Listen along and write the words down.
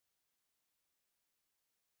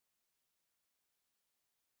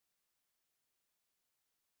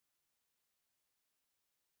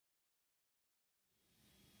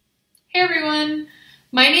Hey everyone,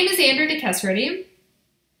 my name is Andrea DeKeseredy.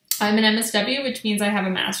 I'm an MSW, which means I have a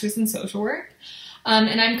master's in social work,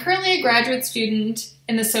 and I'm currently a graduate student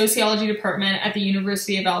in the sociology department at the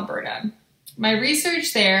University of Alberta. My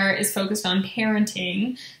research there is focused on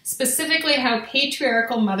parenting, specifically how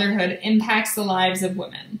patriarchal motherhood impacts the lives of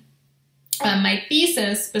women. My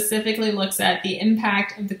thesis specifically looks at the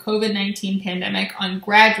impact of the COVID-19 pandemic on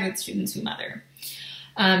graduate students who mother.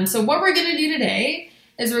 So what we're going to do today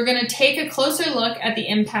is we're going to take a closer look at the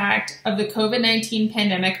impact of the COVID-19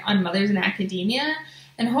 pandemic on mothers in academia,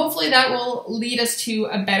 and hopefully that will lead us to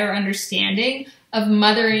a better understanding of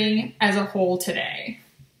mothering as a whole today.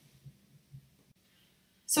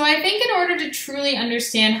 So I think in order to truly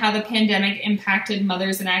understand how the pandemic impacted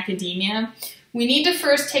mothers in academia, we need to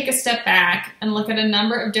first take a step back and look at a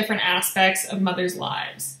number of different aspects of mothers'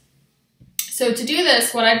 lives. So to do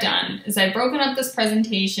this, what I've done is I've broken up this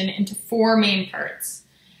presentation into 4 main parts.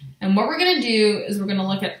 And what we're going to do is we're going to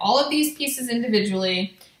look at all of these pieces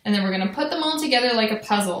individually, and then we're going to put them all together like a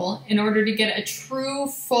puzzle in order to get a true,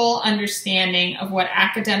 full understanding of what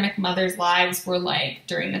academic mothers' lives were like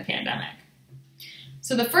during the pandemic.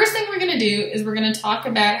 So the first thing we're going to do is we're going to talk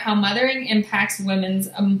about how mothering impacts women's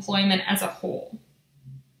employment as a whole.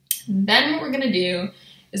 Then what we're going to do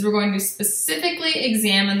is we're going to specifically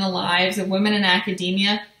examine the lives of women in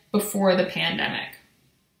academia before the pandemic.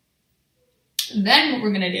 Then what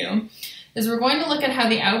we're going to do is we're going to look at how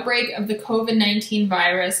the outbreak of the COVID-19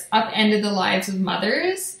 virus upended the lives of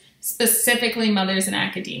mothers, specifically mothers in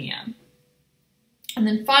academia. And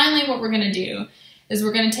then finally what we're going to do is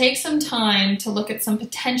we're going to take some time to look at some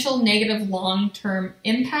potential negative long-term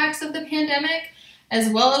impacts of the pandemic, as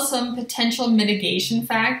well as some potential mitigation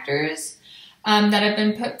factors that have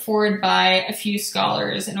been put forward by a few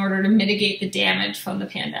scholars in order to mitigate the damage from the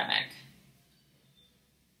pandemic.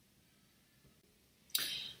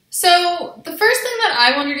 So the first thing that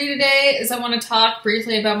I want to do today is I want to talk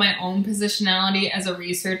briefly about my own positionality as a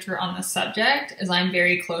researcher on the subject, as I'm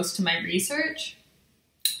very close to my research.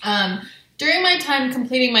 During my time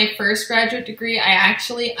completing my first graduate degree, I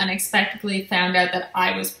actually unexpectedly found out that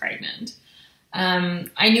I was pregnant.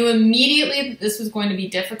 I knew immediately that this was going to be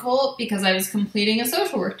difficult because I was completing a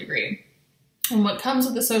social work degree. And what comes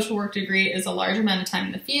with a social work degree is a large amount of time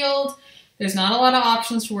in the field. There's not a lot of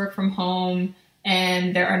options to work from home,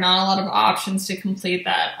 and there are not a lot of options to complete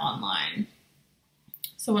that online.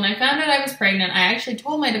 So when I found out I was pregnant, I actually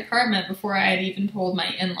told my department before I had even told my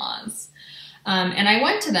in-laws. And I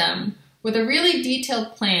went to them with a really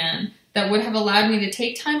detailed plan that would have allowed me to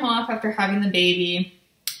take time off after having the baby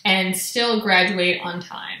and still graduate on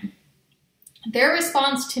time. Their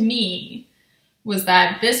response to me was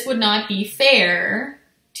that this would not be fair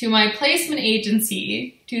to my placement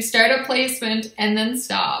agency to start a placement and then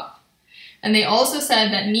stop. And they also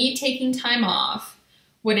said that me taking time off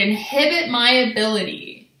would inhibit my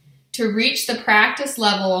ability to reach the practice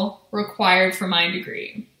level required for my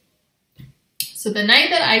degree. So the night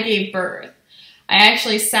that I gave birth, I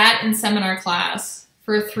actually sat in seminar class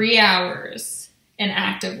for 3 hours in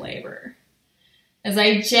active labor, as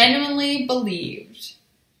I genuinely believed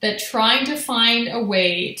that trying to find a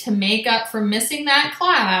way to make up for missing that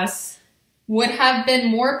class would have been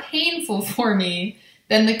more painful for me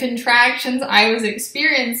than the contractions I was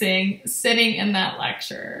experiencing sitting in that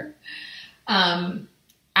lecture.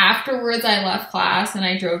 Afterwards, I left class and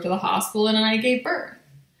I drove to the hospital and I gave birth.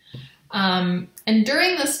 And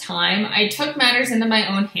during this time, I took matters into my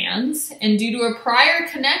own hands, and due to a prior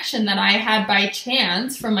connection that I had by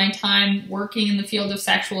chance from my time working in the field of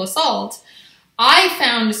sexual assault, I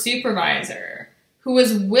found a supervisor who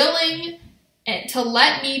was willing to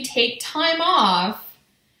let me take time off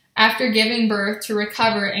after giving birth to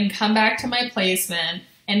recover and come back to my placement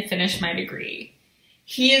and finish my degree.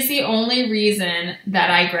 He is the only reason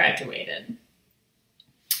that I graduated.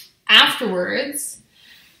 Afterwards,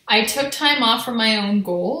 I took time off from my own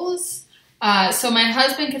goals so my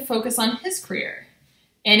husband could focus on his career.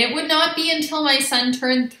 And it would not be until my son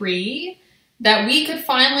turned 3 that we could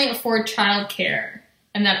finally afford childcare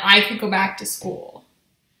and that I could go back to school.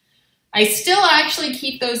 I still actually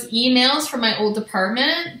keep those emails from my old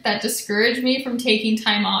department that discouraged me from taking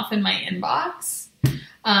time off in my inbox.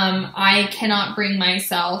 I cannot bring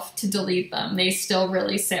myself to delete them. They still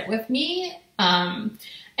really sit with me.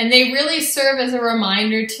 And they really serve as a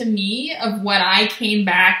reminder to me of what I came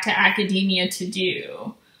back to academia to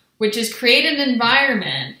do, which is create an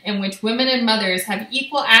environment in which women and mothers have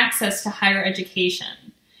equal access to higher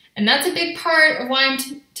education. And that's a big part of why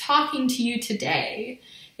I'm talking to you today,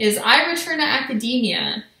 is I returned to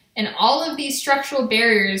academia and all of these structural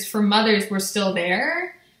barriers for mothers were still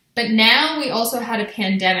there, But now we also had a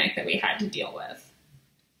pandemic that we had to deal with.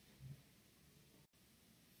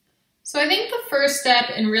 So I think the first step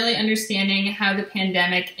in really understanding how the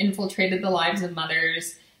pandemic infiltrated the lives of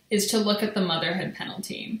mothers is to look at the motherhood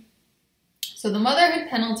penalty. So the motherhood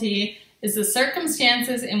penalty is the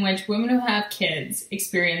circumstances in which women who have kids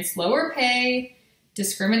experience lower pay,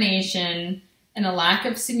 discrimination, and a lack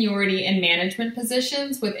of seniority in management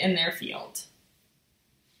positions within their field.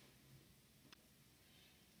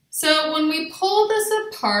 So when we pull this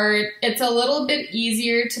apart, it's a little bit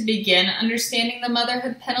easier to begin understanding the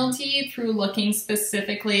motherhood penalty through looking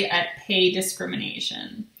specifically at pay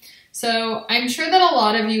discrimination. So I'm sure that a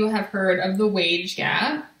lot of you have heard of the wage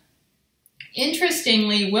gap.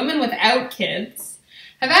 Interestingly, women without kids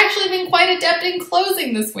have actually been quite adept in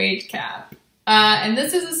closing this wage gap. And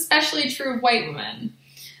this is especially true of white women.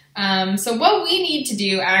 So what we need to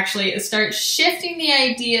do actually is start shifting the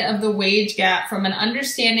idea of the wage gap from an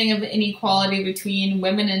understanding of inequality between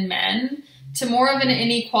women and men to more of an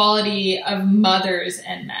inequality of mothers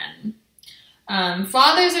and men.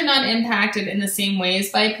 Fathers are not impacted in the same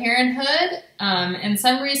ways by parenthood, and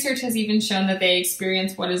some research has even shown that they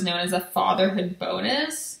experience what is known as a fatherhood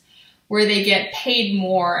bonus, where they get paid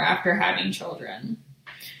more after having children.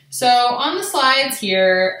 So on the slides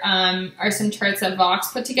here are some charts that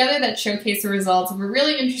Vox put together that showcase the results of a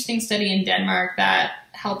really interesting study in Denmark that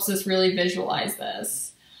helps us really visualize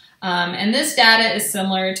this. And this data is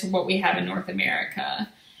similar to what we have in North America,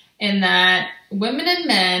 in that women and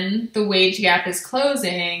men, the wage gap is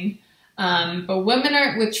closing, but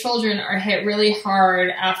women with children are hit really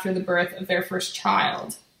hard after the birth of their first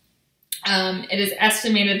child. It is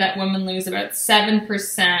estimated that women lose about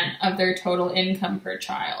 7% of their total income per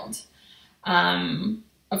child.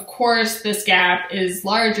 Of course, this gap is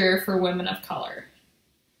larger for women of color.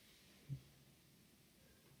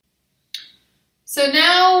 So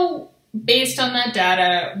now, based on that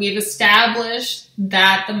data, we've established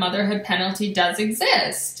that the motherhood penalty does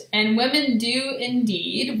exist, and women do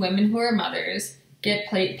indeed, women who are mothers, get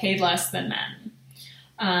paid less than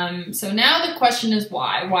men. So now the question is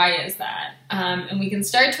why? Why is that? And we can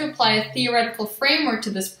start to apply a theoretical framework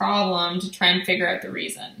to this problem to try and figure out the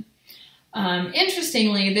reason.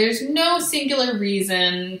 Interestingly, there's no singular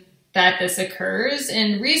reason that this occurs,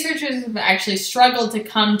 and researchers have actually struggled to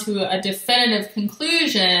come to a definitive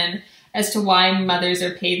conclusion as to why mothers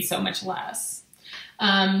are paid so much less.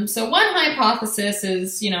 So one hypothesis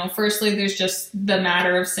is, firstly, there's just the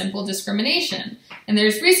matter of simple discrimination. And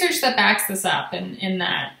there's research that backs this up in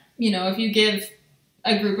that, if you give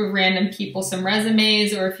a group of random people some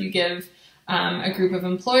resumes, or if you give a group of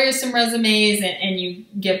employers some resumes and you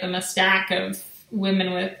give them a stack of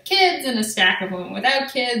women with kids and a stack of women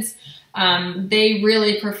without kids, they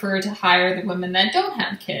really prefer to hire the women that don't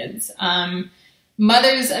have kids.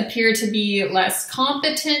 Mothers appear to be less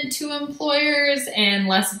competent to employers and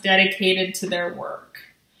less dedicated to their work.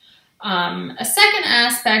 A second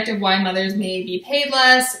aspect of why mothers may be paid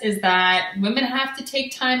less is that women have to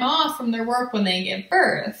take time off from their work when they give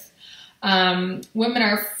birth. Women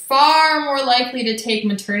are far more likely to take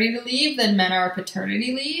maternity leave than men are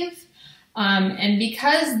paternity leave. And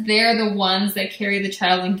because they're the ones that carry the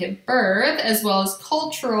child and give birth, as well as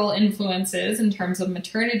cultural influences in terms of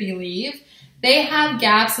maternity leave, they have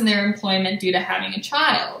gaps in their employment due to having a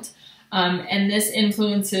child. And this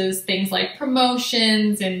influences things like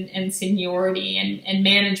promotions and seniority and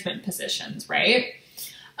management positions, right?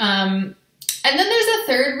 And then there's a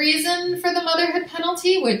third reason for the motherhood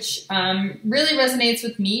penalty, which really resonates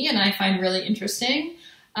with me and I find really interesting.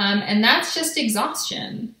 And that's just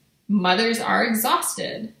exhaustion. Mothers are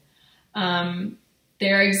exhausted.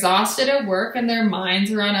 They're exhausted at work and their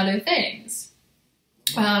minds are on other things.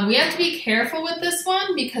 We have to be careful with this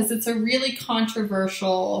one because it's a really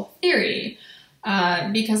controversial theory.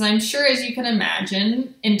 Because I'm sure, as you can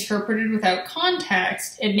imagine, interpreted without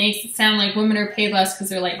context, it makes it sound like women are paid less because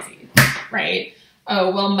they're lazy, right?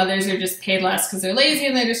 Oh, well, mothers are just paid less because they're lazy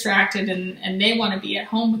and they're distracted and they want to be at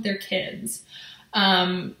home with their kids.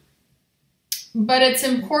 But it's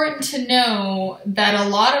important to know that a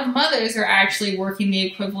lot of mothers are actually working the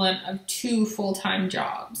equivalent of 2 full-time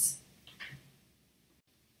jobs.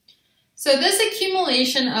 So this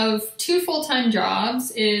accumulation of 2 full-time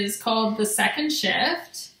jobs is called the second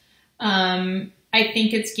shift. I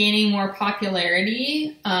think it's gaining more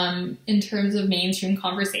popularity in terms of mainstream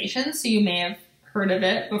conversations, so you may have heard of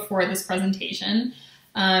it before this presentation.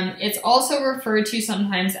 It's also referred to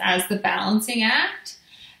sometimes as the balancing act.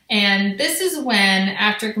 And this is when,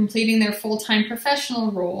 after completing their full-time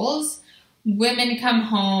professional roles, women come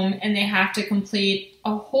home and they have to complete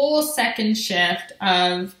a whole second shift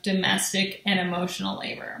of domestic and emotional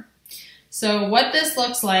labor. So what this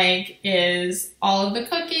looks like is all of the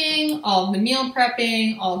cooking, all of the meal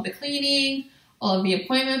prepping, all of the cleaning, all of the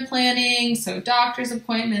appointment planning, so doctor's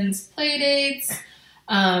appointments, play dates.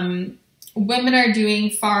 Women are doing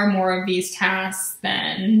far more of these tasks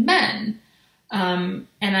than men. And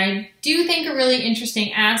I do think a really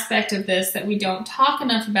interesting aspect of this that we don't talk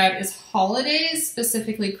enough about is holidays,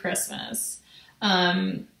 specifically Christmas.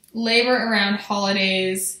 Labor around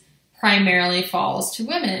holidays primarily falls to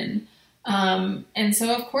women. And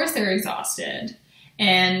so, of course, they're exhausted.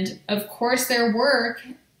 And, of course, their work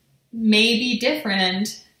may be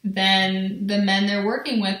different than the men they're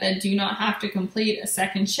working with that do not have to complete a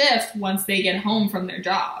second shift once they get home from their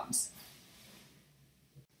jobs.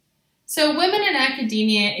 So women in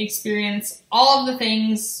academia experience all of the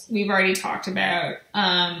things we've already talked about.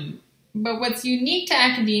 But what's unique to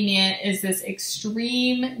academia is this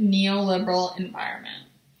extreme neoliberal environment.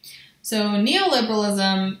 So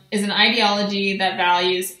neoliberalism is an ideology that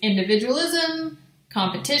values individualism,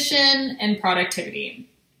 competition, and productivity.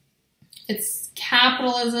 It's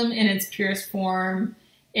capitalism in its purest form.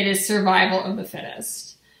 It is survival of the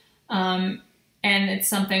fittest. And it's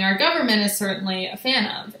something our government is certainly a fan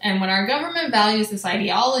of. And when our government values this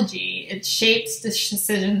ideology, it shapes the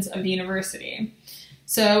decisions of the university.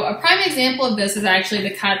 So a prime example of this is actually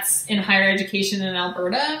the cuts in higher education in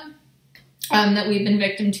Alberta that we've been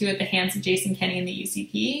victim to at the hands of Jason Kenney and the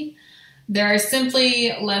UCP. There is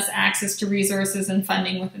simply less access to resources and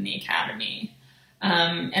funding within the academy.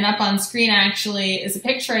 And up on screen actually is a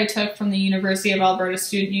picture I took from the University of Alberta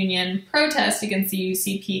Student Union protest against the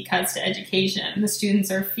UCP cuts to education. The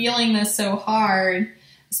students are feeling this so hard,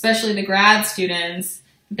 especially the grad students,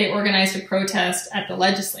 that they organized a protest at the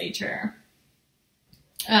legislature.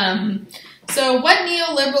 So what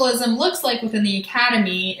neoliberalism looks like within the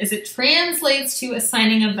academy is it translates to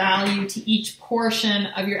assigning a value to each portion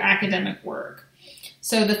of your academic work.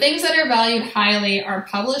 So the things that are valued highly are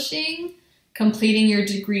publishing, completing your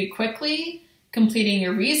degree quickly, completing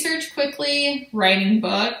your research quickly, writing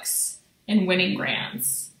books, and winning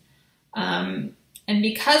grants. And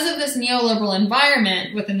because of this neoliberal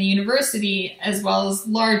environment within the university, as well as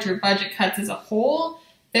larger budget cuts as a whole,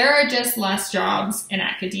 there are just less jobs in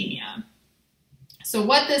academia. So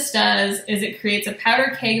what this does is it creates a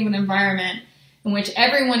powder keg of an environment in which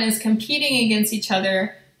everyone is competing against each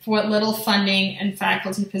other for what little funding and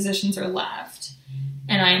faculty positions are left.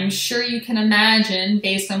 And I'm sure you can imagine,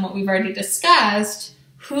 based on what we've already discussed,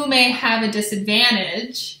 who may have a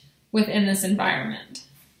disadvantage within this environment.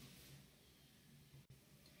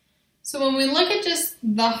 So when we look at just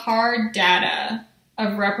the hard data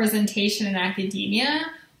of representation in academia,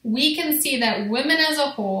 we can see that women as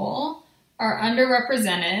a whole are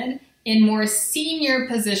underrepresented in more senior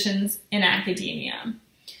positions in academia.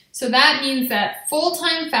 So that means that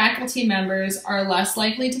full-time faculty members are less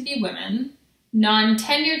likely to be women,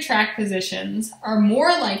 non-tenure track positions are more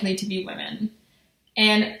likely to be women,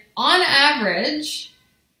 and on average,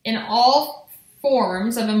 in all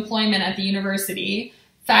forms of employment at the university,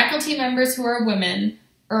 faculty members who are women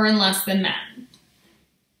earn less than men.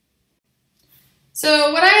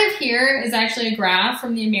 So what I have here is actually a graph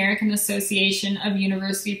from the American Association of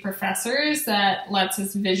University Professors that lets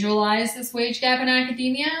us visualize this wage gap in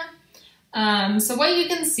academia. So what you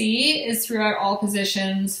can see is throughout all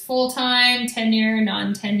positions, full-time, tenure,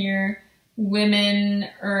 non-tenure, women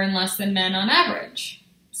earn less than men on average.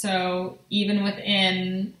 So even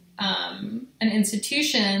within an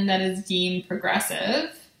institution that is deemed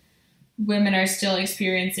progressive, women are still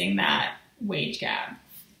experiencing that wage gap.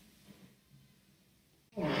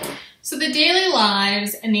 So the daily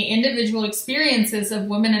lives and the individual experiences of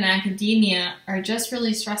women in academia are just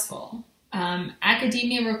really stressful.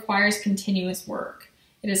 Academia requires continuous work.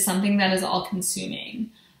 It is something that is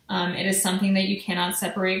all-consuming. It is something that you cannot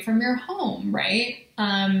separate from your home, right?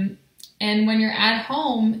 And when you're at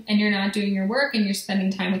home and you're not doing your work and you're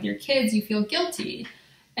spending time with your kids, you feel guilty.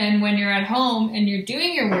 And when you're at home and you're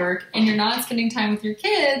doing your work and you're not spending time with your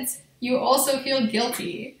kids, you also feel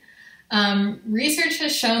guilty. Research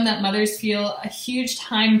has shown that mothers feel a huge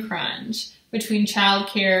time crunch between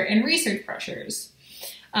childcare and research pressures.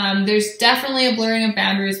 There's definitely a blurring of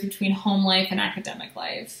boundaries between home life and academic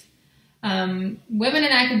life. Women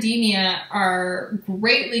in academia are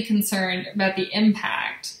greatly concerned about the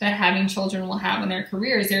impact that having children will have on their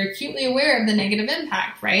careers. They're acutely aware of the negative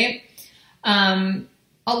impact, right?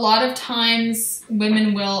 A lot of times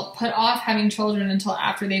women will put off having children until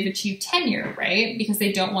after they've achieved tenure, right? Because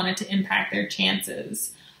they don't want it to impact their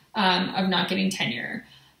chances of not getting tenure.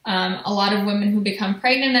 A lot of women who become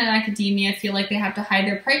pregnant in academia feel like they have to hide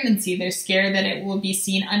their pregnancy. They're scared that it will be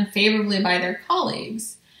seen unfavorably by their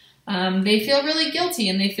colleagues. They feel really guilty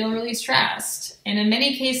and they feel really stressed. And in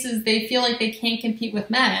many cases, they feel like they can't compete with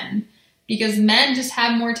men because men just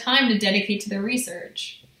have more time to dedicate to their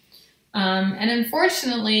research. And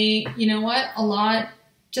unfortunately, you know what? A lot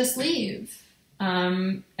just leave.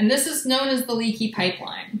 And this is known as the leaky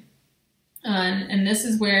pipeline. And this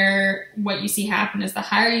is where what you see happen is the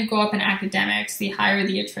higher you go up in academics, the higher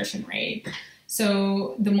the attrition rate.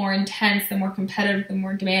 So the more intense, the more competitive, the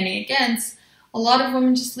more demanding it gets, a lot of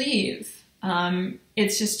women just leave.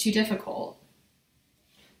 It's just too difficult.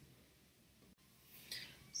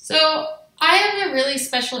 So I have a really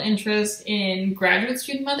special interest in graduate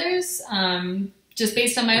student mothers, just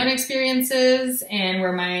based on my own experiences and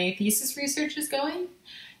where my thesis research is going.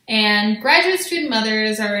 And graduate student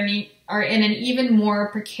mothers are in an even more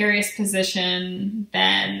precarious position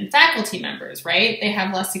than faculty members, right? They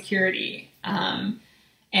have less security, and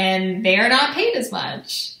they are not paid as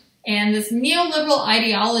much. And this neoliberal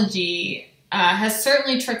ideology has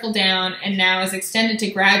certainly trickled down and now is extended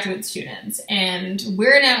to graduate students. And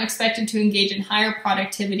we're now expected to engage in higher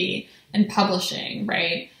productivity and publishing,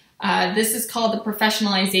 right? This is called the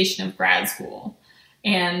professionalization of grad school.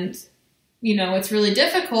 And, you know, it's really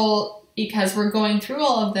difficult because we're going through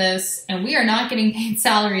all of this and we are not getting paid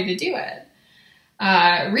salary to do it.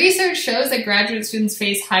 Research shows that graduate students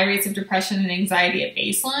face high rates of depression and anxiety at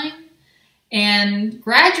baseline. And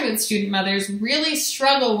graduate student mothers really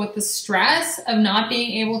struggle with the stress of not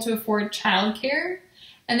being able to afford childcare.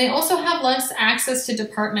 And they also have less access to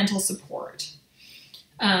departmental support.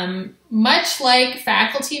 Much like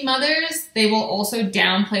faculty mothers, they will also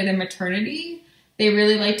downplay their maternity. They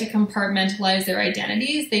really like to compartmentalize their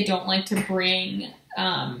identities. They don't like to bring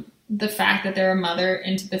the fact that they're a mother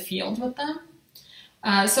into the field with them.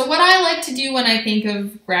 So what I like to do when I think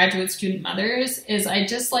of graduate student mothers is I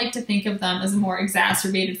just like to think of them as a more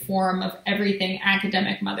exacerbated form of everything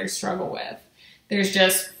academic mothers struggle with. There's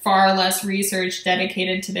just far less research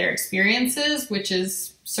dedicated to their experiences, which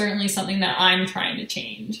is certainly something that I'm trying to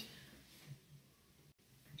change.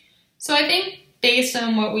 So I think based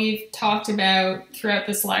on what we've talked about throughout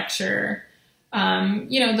this lecture,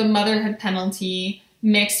 the motherhood penalty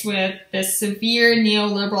mixed with this severe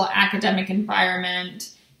neoliberal academic environment,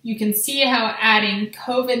 you can see how adding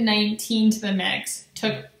COVID-19 to the mix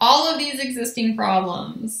took all of these existing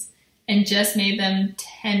problems and just made them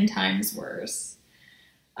 10 times worse.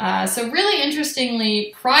 So really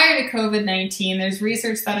interestingly, prior to COVID-19, there's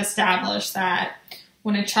research that established that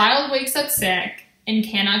when a child wakes up sick and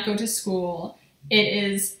cannot go to school, it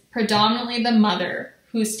is predominantly the mother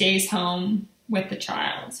who stays home with the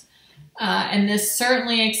child. And this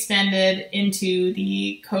certainly extended into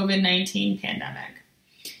the COVID-19 pandemic.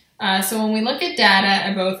 So when we look at data,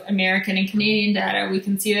 at both American and Canadian data, we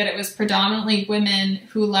can see that it was predominantly women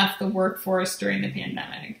who left the workforce during the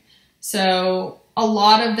pandemic. So a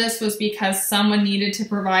lot of this was because someone needed to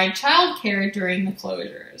provide childcare during the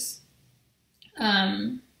closures.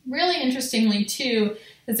 Really interestingly, too,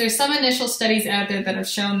 is there's some initial studies out there that have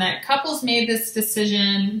shown that couples made this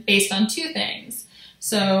decision based on two things.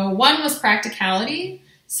 So one was practicality.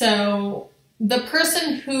 So the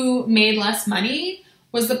person who made less money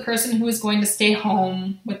was the person who was going to stay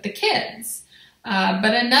home with the kids.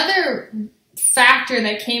 But another factor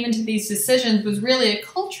that came into these decisions was really a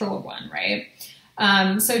cultural one, right?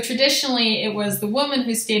 So traditionally, it was the woman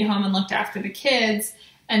who stayed home and looked after the kids,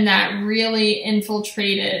 and that really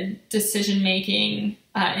infiltrated decision-making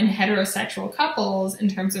in heterosexual couples in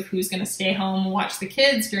terms of who's going to stay home and watch the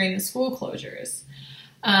kids during the school closures.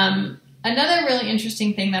 Another really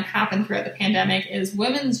interesting thing that happened throughout the pandemic is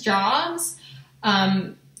women's jobs.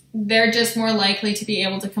 They're just more likely to be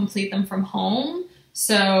able to complete them from home.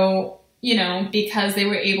 So, because they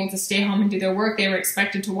were able to stay home and do their work, they were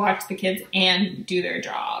expected to watch the kids and do their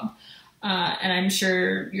job. And I'm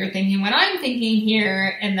sure you're thinking what I'm thinking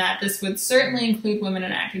here, and that this would certainly include women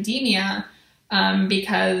in academia,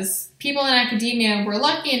 because people in academia were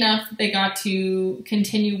lucky enough that they got to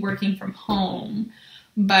continue working from home.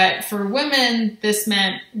 But for women, this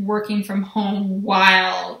meant working from home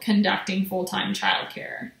while conducting full-time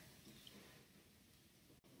childcare.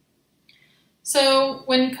 So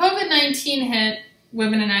when COVID-19 hit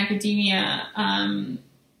women in academia,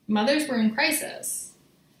 mothers were in crisis.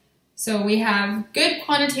 So we have good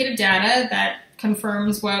quantitative data that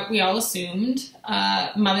confirms what we all assumed.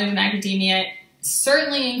 Mothers in academia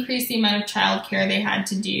certainly increased the amount of childcare they had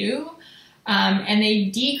to do, and they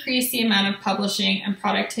decreased the amount of publishing and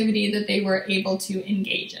productivity that they were able to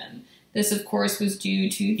engage in. This, of course, was due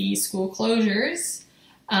to the school closures.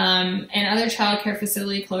 and other childcare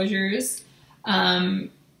facility closures,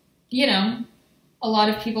 you know, a lot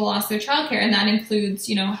of people lost their childcare, and that includes,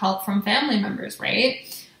 you know, help from family members,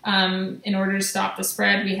 right? In order to stop the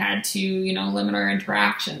spread, we had to, you know, limit our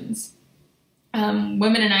interactions.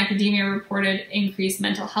 Women in academia reported increased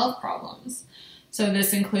mental health problems. So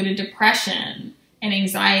this included depression and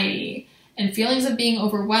anxiety and feelings of being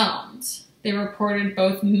overwhelmed. They reported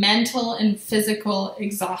both mental and physical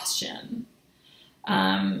exhaustion.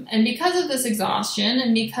 And because of this exhaustion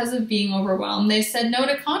and because of being overwhelmed, they said no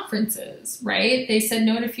to conferences, right? They said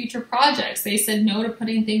no to future projects. They said no to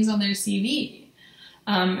putting things on their CV.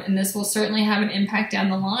 And this will certainly have an impact down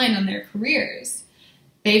the line on their careers.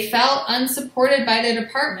 They felt unsupported by their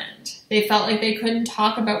department. They felt like they couldn't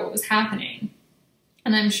talk about what was happening.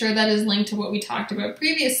 And I'm sure that is linked to what we talked about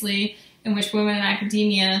previously, in which women in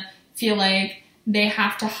academia feel like they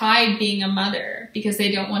have to hide being a mother because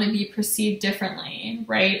they don't want to be perceived differently,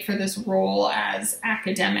 right, for this role as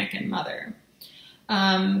academic and mother.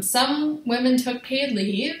 Some women took paid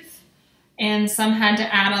leave, and some had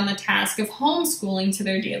to add on the task of homeschooling to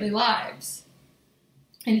their daily lives.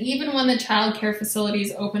 And even when the child care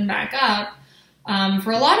facilities opened back up,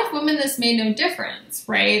 for a lot of women, this made no difference,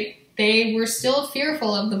 right? They were still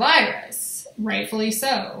fearful of the virus, rightfully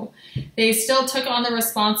so. They still took on the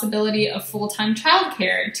responsibility of full-time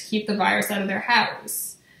childcare to keep the virus out of their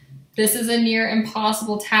house. This is a near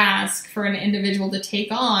impossible task for an individual to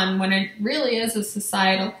take on when it really is a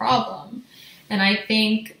societal problem. And I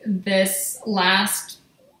think this last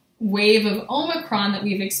wave of Omicron that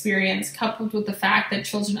we've experienced, coupled with the fact that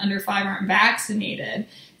children under 5 aren't vaccinated,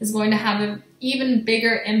 is going to have an even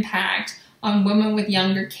bigger impact on women with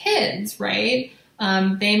younger kids, right?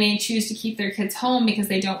 They may choose to keep their kids home because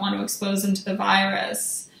they don't want to expose them to the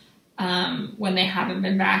virus when they haven't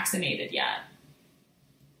been vaccinated yet.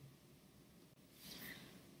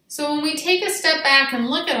 So when we take a step back and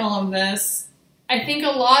look at all of this, I think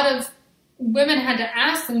a lot of women had to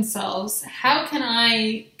ask themselves, how can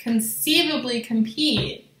I conceivably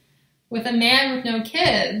compete with a man with no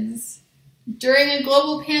kids during a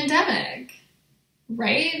global pandemic,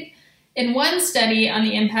 right? In one study on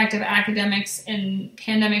the impact of academics in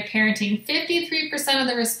pandemic parenting, 53% of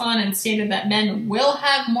the respondents stated that men will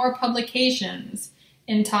have more publications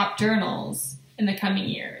in top journals in the coming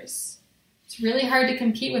years. It's really hard to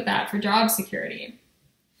compete with that for job security.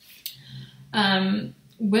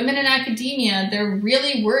 Women in academia, they're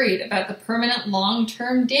really worried about the permanent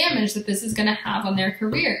long-term damage that this is going to have on their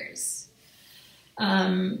careers.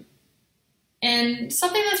 And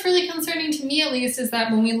something that's really concerning to me, at least, is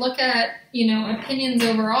that when we look at, opinions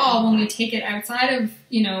overall, when we take it outside of,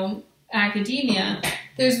 academia,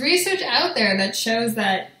 there's research out there that shows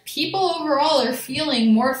that people overall are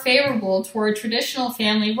feeling more favorable toward traditional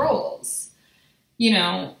family roles.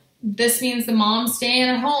 This means the mom staying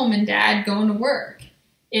at home and dad going to work.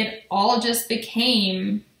 It all just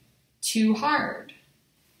became too hard.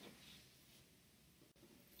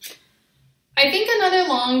 I think another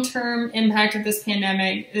long-term impact of this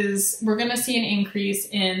pandemic is we're going to see an increase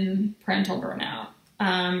in parental burnout.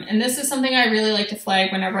 And this is something I really like to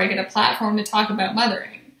flag whenever I get a platform to talk about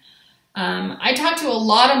mothering. I talk to a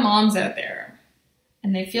lot of moms out there,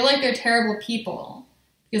 and they feel like they're terrible people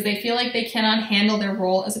because they feel like they cannot handle their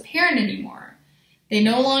role as a parent anymore. They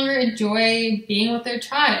no longer enjoy being with their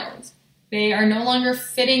child. They are no longer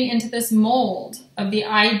fitting into this mold of the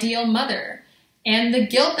ideal mother. And the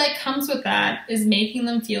guilt that comes with that is making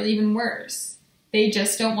them feel even worse. They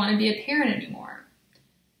just don't want to be a parent anymore.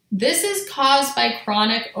 This is caused by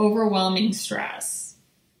chronic, overwhelming stress.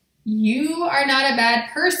 You are not a bad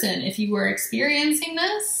person if you are experiencing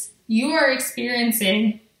this. You are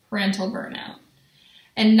experiencing parental burnout.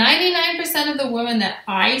 And 99% of the women that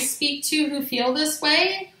I speak to who feel this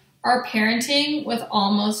way are parenting with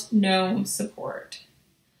almost no support.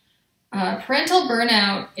 Parental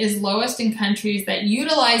burnout is lowest in countries that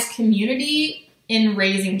utilize community in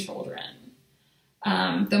raising children.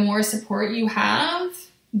 The more support you have,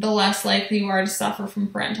 the less likely you are to suffer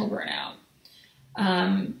from parental burnout.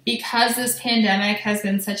 Because this pandemic has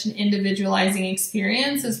been such an individualizing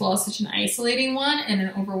experience as well as such an isolating one and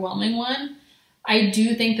an overwhelming one, I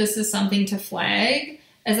do think this is something to flag,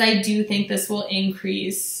 as I do think this will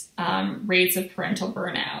increase rates of parental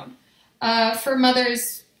burnout for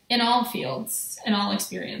mothers in all fields, in all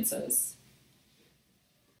experiences.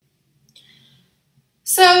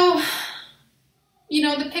 So,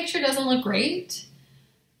 the picture doesn't look great,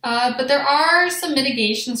 but there are some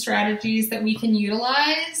mitigation strategies that we can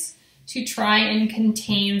utilize to try and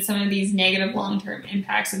contain some of these negative long-term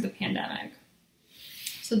impacts of the pandemic.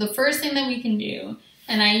 So the first thing that we can do,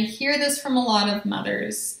 and I hear this from a lot of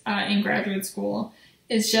mothers in graduate school,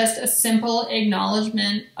 is just a simple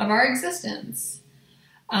acknowledgement of our existence.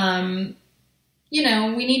 You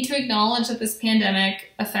know, we need to acknowledge that this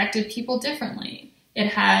pandemic affected people differently. It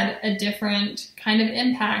had a different kind of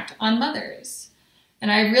impact on mothers.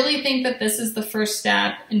 And I really think that this is the first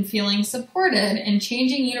step in feeling supported and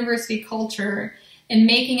changing university culture and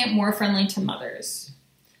making it more friendly to mothers.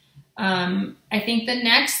 I think the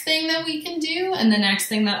next thing that we can do, and the next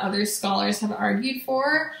thing that other scholars have argued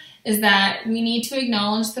for, is that we need to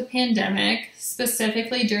acknowledge the pandemic,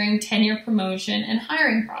 specifically during tenure promotion and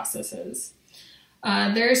hiring processes.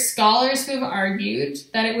 There are scholars who have argued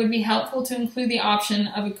that it would be helpful to include the option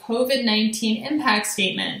of a COVID-19 impact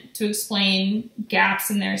statement to explain gaps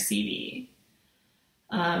in their CV.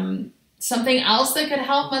 Something else that could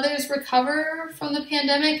help mothers recover from the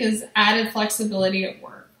pandemic is added flexibility at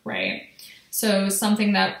work, right? So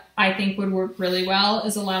something that I think would work really well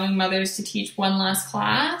is allowing mothers to teach one less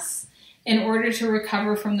class in order to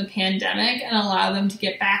recover from the pandemic and allow them to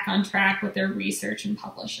get back on track with their research and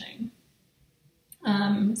publishing.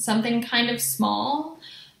 Something kind of small,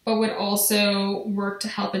 but would also work to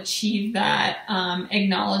help achieve that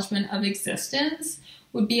acknowledgement of existence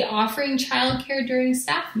would be offering childcare during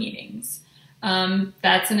staff meetings.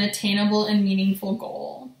 That's an attainable and meaningful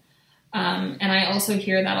goal. And I also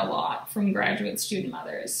hear that a lot from graduate student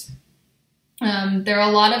mothers. There are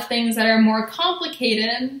a lot of things that are more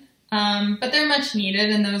complicated, but they're much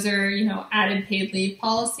needed, and those are, you know, added paid leave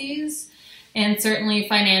policies and certainly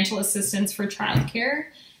financial assistance for childcare.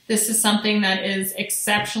 This is something that is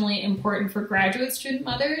exceptionally important for graduate student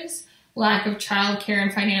mothers. Lack of childcare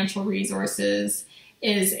and financial resources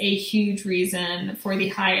is a huge reason for the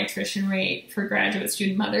high attrition rate for graduate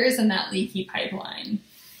student mothers and that leaky pipeline.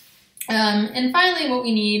 And finally, what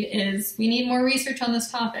we need more research on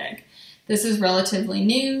this topic. This is relatively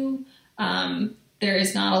new. There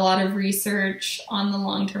is not a lot of research on the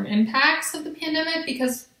long-term impacts of the pandemic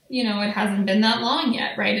because, you know, it hasn't been that long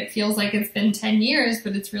yet, right? It feels like it's been 10 years,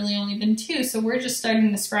 but it's really only been 2. So we're just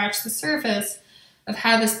starting to scratch the surface of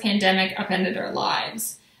how this pandemic upended our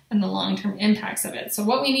lives and the long-term impacts of it. So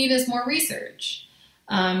what we need is more research.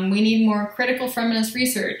 We need more critical feminist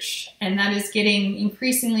research, and that is getting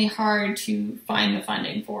increasingly hard to find the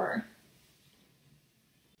funding for.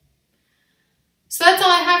 So that's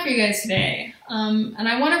all I have for you guys today. And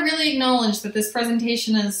I want to really acknowledge that this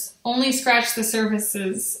presentation has only scratched the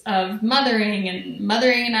surfaces of mothering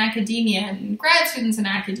in academia and grad students in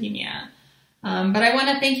academia. But I want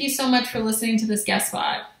to thank you so much for listening to this guest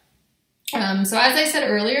spot. So as I said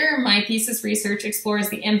earlier, my thesis research explores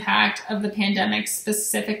the impact of the pandemic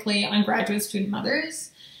specifically on graduate student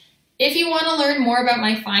mothers. If you want to learn more about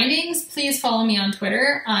my findings, please follow me on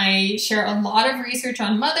Twitter. I share a lot of research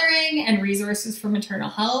on mothering and resources for maternal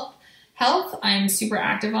health. I'm super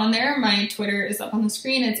active on there. My Twitter is up on the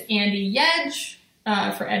screen. It's Andy Yeg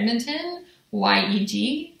for Edmonton,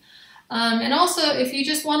 Y-E-G. And also, if you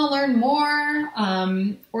just want to learn more,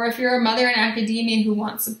 or if you're a mother in academia who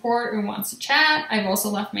wants support or wants to chat, I've also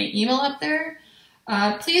left my email up there.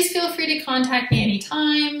 Please feel free to contact me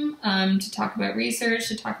anytime to talk about research,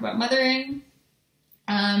 to talk about mothering.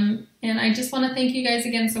 And I just want to thank you guys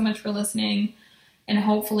again so much for listening. And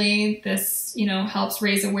hopefully this, you know, helps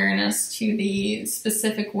raise awareness to the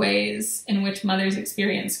specific ways in which mothers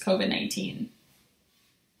experience COVID-19.